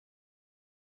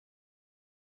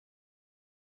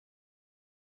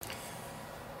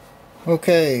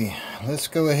Okay, let's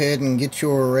go ahead and get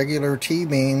your regular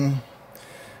T-beam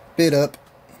bit up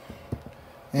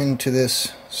into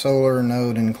this solar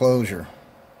node enclosure.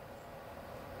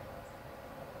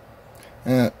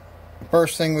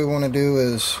 First thing we want to do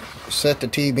is set the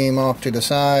T-beam off to the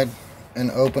side and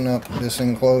open up this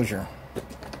enclosure.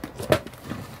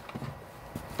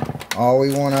 All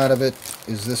we want out of it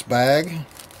is this bag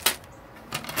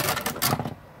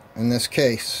and this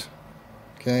case.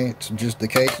 Okay, it's just the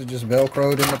case is just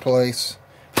velcroed into place.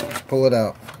 Just pull it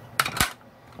out.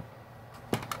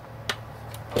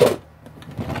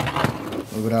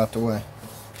 Move it out the way.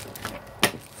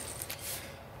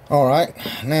 Alright,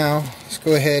 now let's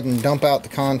go ahead and dump out the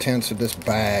contents of this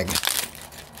bag.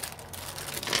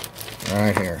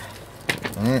 Right here.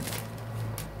 Alright.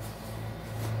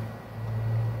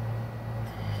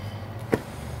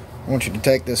 I want you to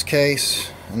take this case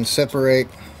and separate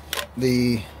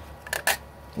the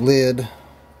lid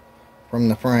from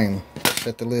the frame.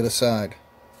 Set the lid aside.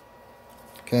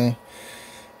 Okay,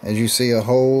 as you see a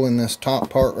hole in this top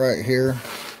part right here,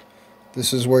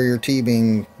 this is where your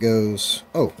T-beam goes.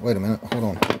 Oh, wait a minute, hold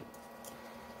on.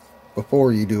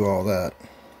 Before you do all that,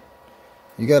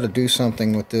 you got to do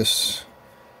something with this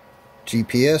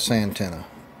GPS antenna.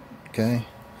 Okay,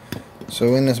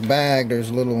 so in this bag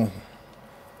there's a little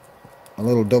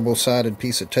double-sided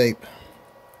piece of tape.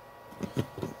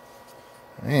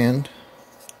 And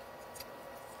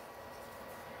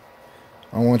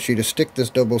I want you to stick this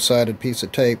double-sided piece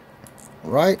of tape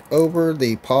right over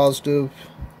the positive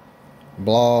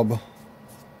blob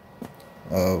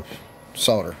of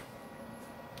solder.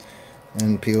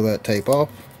 And peel that tape off.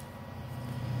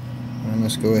 And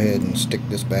let's go ahead and stick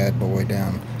this bad boy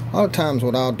down. A lot of times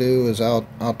what I'll do is I'll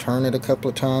turn it a couple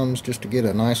of times just to get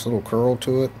a nice little curl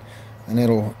to it. And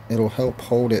it'll help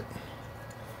hold it.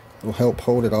 It'll help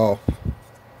hold it off.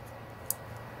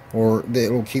 Or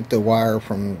it'll keep the wire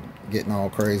from getting all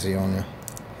crazy on you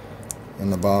in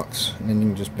the box. And then you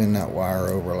can just bend that wire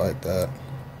over like that.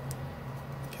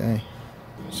 Okay.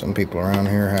 Some people around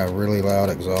here have really loud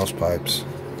exhaust pipes.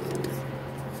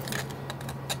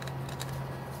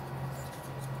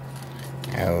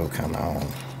 Oh, come on.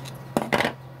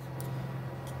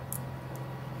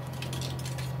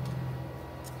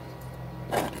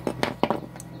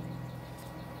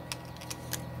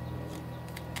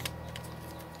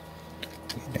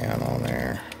 Down on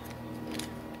there,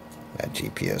 that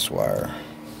GPS wire.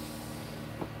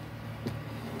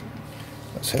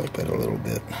 Let's help it a little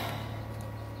bit.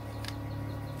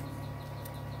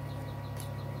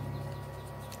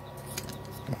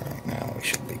 Alright, now we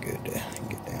should be good to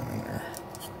get down in there.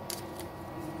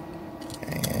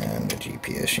 And the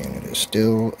GPS unit is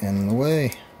still in the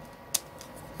way.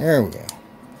 There we go.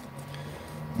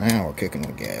 Now we're cooking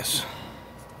with gas.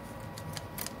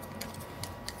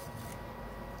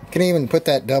 You can even put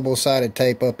that double-sided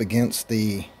tape up against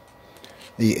the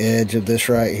edge of this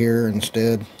right here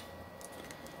instead.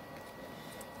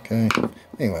 Okay,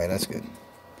 anyway, that's good.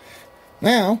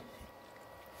 Now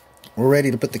we're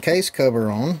ready to put the case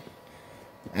cover on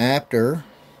after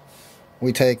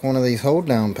we take one of these hold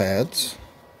down pads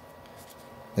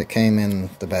that came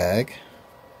in the bag,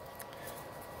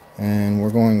 and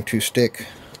we're going to stick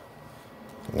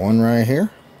one right here,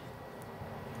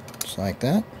 just like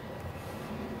that.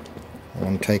 I'm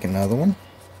going to take another one,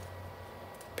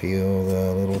 peel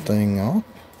the little thing off,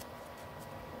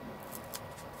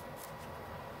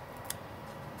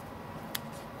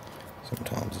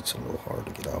 sometimes it's a little hard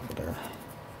to get off of there.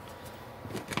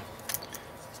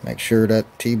 Make sure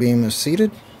that T-beam is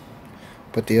seated.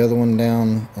 Put the other one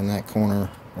down in that corner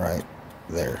right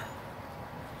there.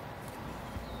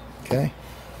 Okay,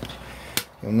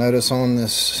 you'll notice on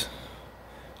this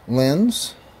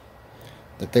lens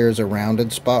that there's a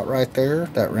rounded spot right there.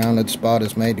 That rounded spot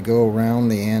is made to go around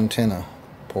the antenna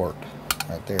port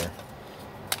right there.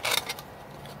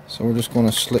 So we're just going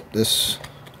to slip this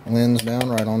lens down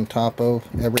right on top of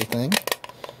everything.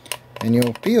 And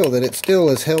you'll feel that it still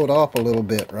is held off a little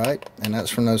bit, right? And that's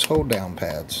from those hold down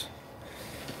pads.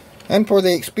 And for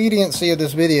the expediency of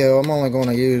this video, I'm only going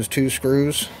to use 2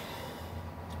 screws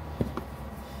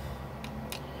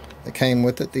that came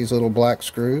with it, these little black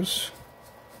screws.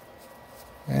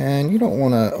 And you don't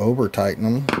want to over tighten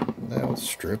them. They'll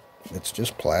strip. It's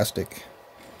just plastic.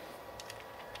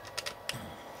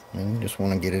 And you just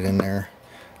want to get it in there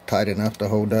tight enough to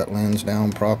hold that lens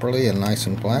down properly and nice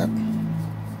and flat.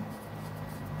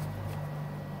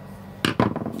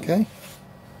 Okay.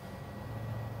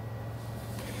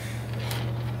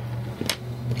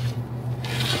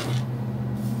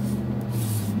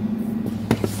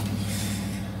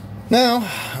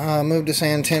 Now, move this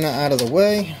antenna out of the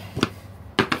way.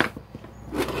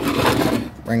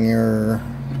 bring your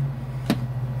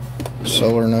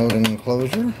solar node and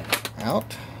enclosure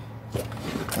out,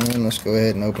 and then let's go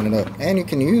ahead and open it up. And you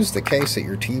can use the case that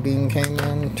your T-beam came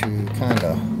in to kind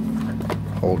of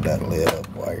hold that lid up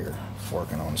while you're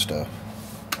working on stuff.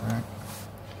 Alright.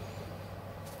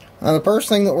 Now the first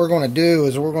thing that we're going to do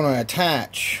is we're going to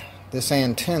attach this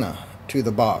antenna to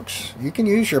the box. You can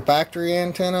use your factory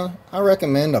antenna. I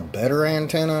recommend a better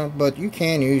antenna, but you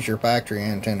can use your factory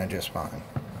antenna just fine.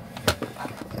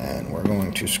 And we're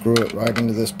going to screw it right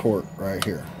into this port right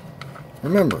here.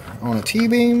 Remember, on a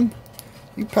T-beam,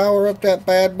 you power up that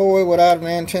bad boy without an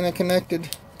antenna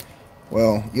connected,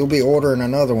 well, you'll be ordering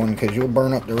another one because you'll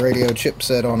burn up the radio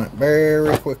chipset on it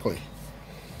very quickly.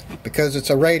 Because it's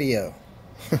a radio.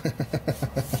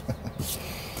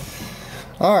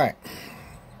 Alright.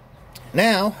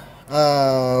 Now,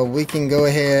 we can go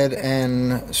ahead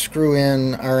and screw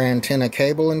in our antenna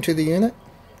cable into the unit.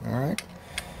 Alright.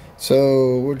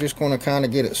 So, we're just going to kind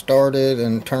of get it started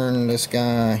and turn this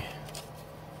guy...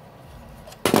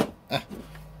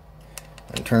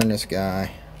 and turn this guy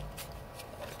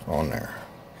on there.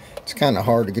 It's kind of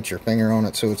hard to get your finger on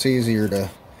it, so it's easier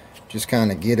to just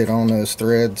kind of get it on those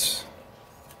threads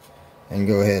and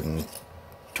go ahead and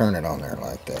turn it on there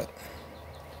like that.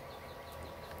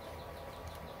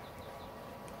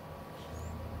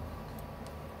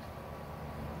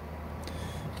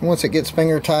 Once it gets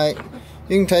finger tight,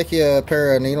 you can take you a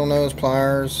pair of needle nose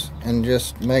pliers and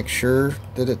just make sure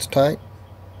that it's tight.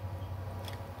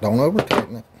 Don't over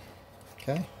tighten it.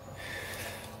 Okay.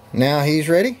 Now he's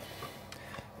ready.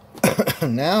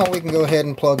 Now we can go ahead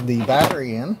and plug the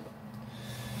battery in.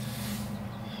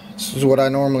 This is what I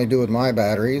normally do with my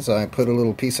batteries. I put a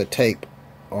little piece of tape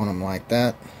on them like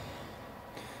that.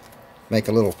 Make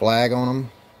a little flag on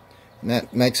them. And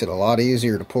that makes it a lot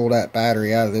easier to pull that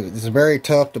battery out of it. It's very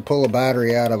tough to pull a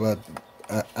battery out of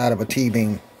a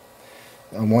T-beam.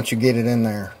 And once you get it in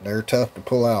there, they're tough to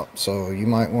pull out. So you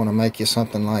might want to make you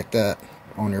something like that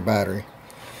on your battery.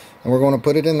 And we're going to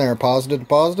put it in there, positive to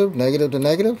positive, negative to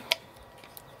negative.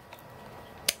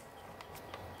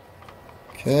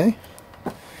 Okay.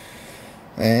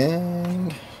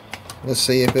 And let's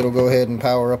see if it'll go ahead and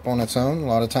power up on its own. A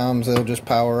lot of times they'll just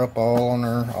power up all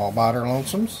by their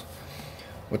lonesomes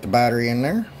with the battery in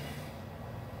there.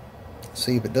 Let's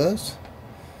see if it does.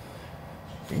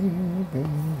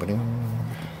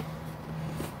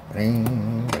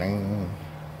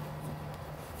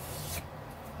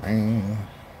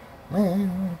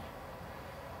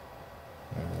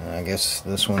 I guess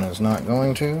this one is not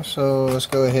going to, so let's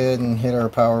go ahead and hit our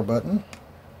power button.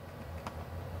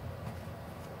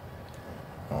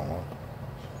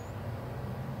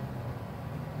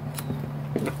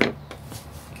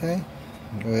 Okay,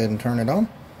 go ahead and turn it on.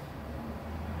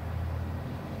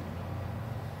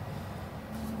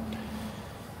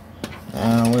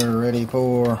 Now we're ready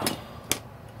for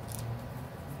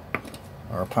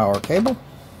our power cable.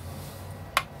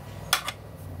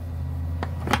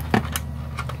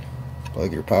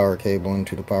 Plug your power cable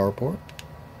into the power port.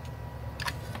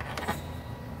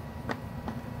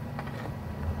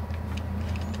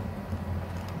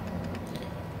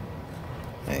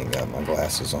 I ain't got my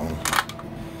glasses on.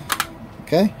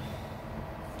 Okay.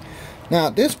 Now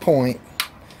at this point,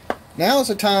 now is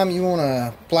the time you want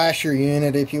to flash your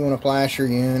unit, if you want to flash your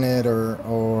unit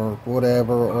or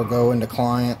whatever, or go into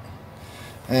client.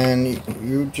 And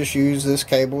you just use this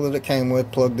cable that it came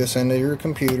with, plug this into your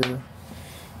computer,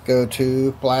 go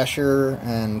to flasher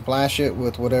and flash it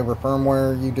with whatever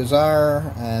firmware you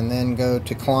desire, and then go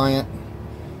to client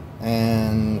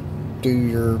and do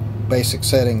your basic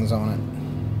settings on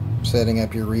it, setting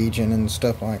up your region and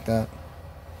stuff like that.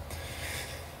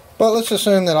 But let's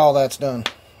assume that all that's done.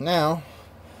 Now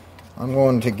I'm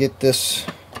going to get this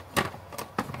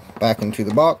back into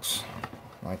the box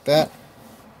like that.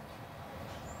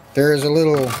 There is a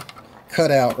little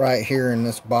cutout right here in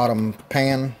this bottom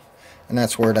pan, and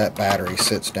that's where that battery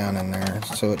sits down in there,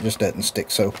 so it just doesn't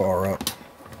stick so far up.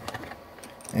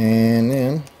 And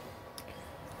then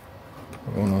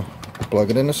we're going to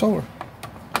plug it into solar.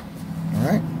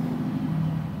 Alright.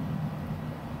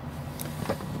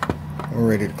 We're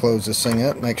ready to close this thing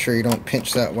up. Make sure you don't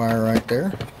pinch that wire right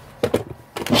there.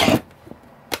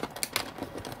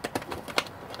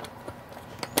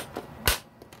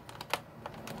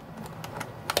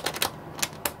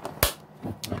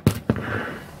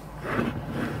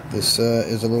 This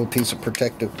is a little piece of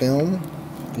protective film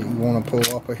that you want to pull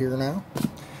off of here now.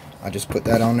 I just put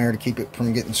that on there to keep it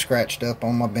from getting scratched up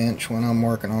on my bench when I'm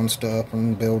working on stuff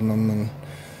and building them. And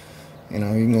you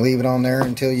know, you can leave it on there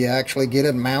until you actually get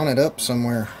it mounted up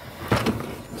somewhere.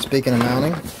 Speaking of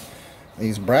mounting,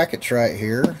 these brackets right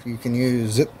here. You can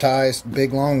use zip ties,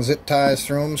 big long zip ties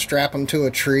through them, strap them to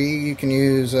a tree. You can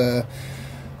use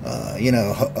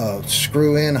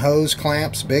screw-in hose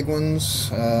clamps, big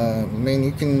ones. I mean,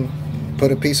 you can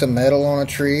put a piece of metal on a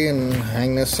tree and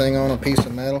hang this thing on a piece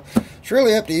of metal. It's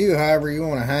really up to you, however you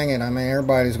want to hang it. I mean,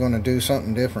 everybody's going to do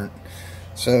something different.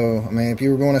 So, I mean, if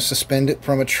you were going to suspend it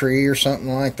from a tree or something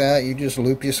like that, you just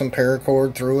loop you some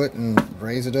paracord through it and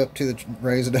raise it up in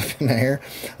the air.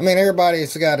 I mean,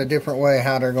 everybody's got a different way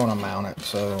how they're going to mount it.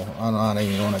 So, I'm not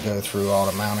even going to go through all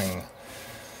the mounting,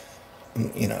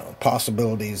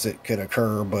 possibilities that could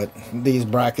occur. But these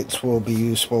brackets will be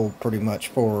useful pretty much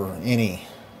for any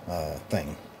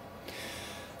thing.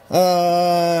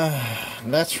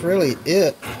 That's really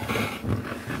it.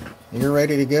 You're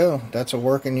ready to go. That's a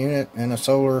working unit in a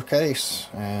solar case,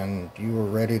 and you were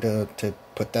ready to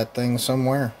put that thing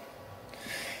somewhere.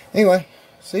 Anyway,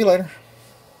 see you later.